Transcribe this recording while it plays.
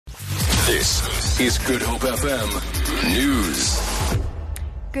This is Good Hope FM News.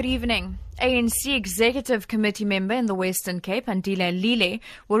 Good evening. ANC Executive Committee member in the Western Cape, Andile Lili,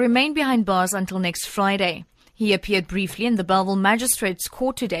 will remain behind bars until next Friday. He appeared briefly in the Bellville Magistrates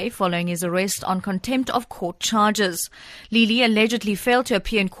Court today following his arrest on contempt of court charges. Lili allegedly failed to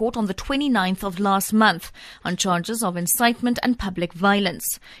appear in court on the 29th of last month on charges of incitement and public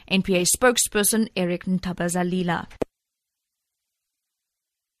violence. NPA spokesperson Eric Ntabazalila.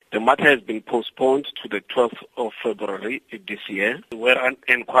 The matter has been postponed to the 12th of February this year, where an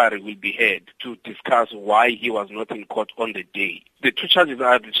inquiry will be held to discuss why he was not in court on the day. The two charges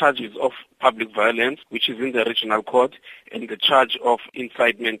are the charges of public violence, which is in the regional court, and the charge of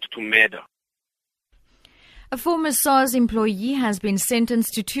incitement to murder. A former SARS employee has been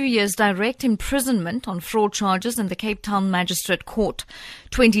sentenced to 2 years direct imprisonment on fraud charges in the Cape Town Magistrate Court.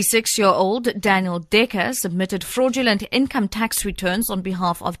 26-year-old Daniel Decker submitted fraudulent income tax returns on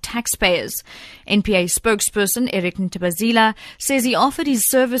behalf of taxpayers. NPA spokesperson Eric Ntabazila says he offered his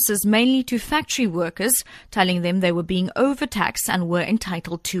services mainly to factory workers, telling them they were being overtaxed and were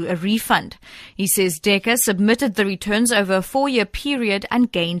entitled to a refund. He says Decker submitted the returns over a 4-year period and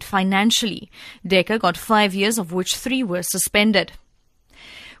gained financially. Decker got 5 years, of which 3 were suspended.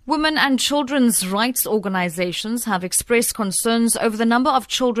 Women and children's rights organizations have expressed concerns over the number of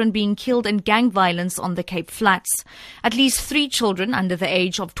children being killed in gang violence on the Cape Flats. At least 3 children under the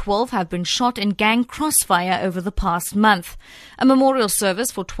age of 12 have been shot in gang crossfire over the past month. A memorial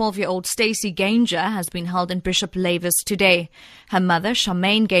service for 12-year-old Stacey Ganger has been held in Bishop Lavis today. Her mother,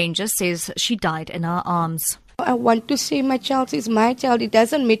 Charmaine Ganger, says she died in her arms. I want to say my child is my child. It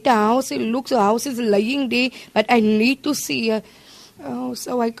doesn't matter how she looks or how she's lying there, but I need to see her.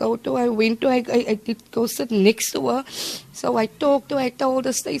 So I did go sit next to her. So I talked to her, I told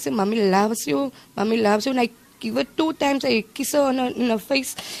her, Stacey, Mommy loves you. Mommy loves you. And I give her 2 times, I kiss her in her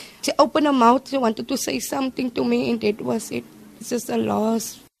face. She opened her mouth, she wanted to say something to me, and that was it. It's just a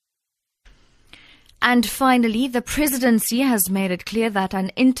loss. And finally, the presidency has made it clear that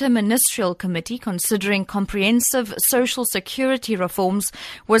an interministerial committee considering comprehensive social security reforms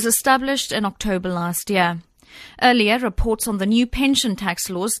was established in October last year. Earlier, reports on the new pension tax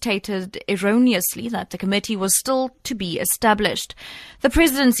laws stated erroneously that the committee was still to be established. The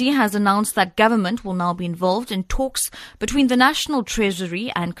presidency has announced that government will now be involved in talks between the National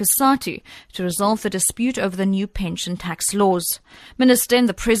Treasury and COSATU to resolve the dispute over the new pension tax laws. Minister in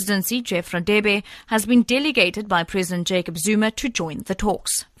the presidency, Jeff Radebe, has been delegated by President Jacob Zuma to join the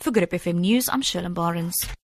talks. For Good Hope FM News, I'm Shirley Barnes.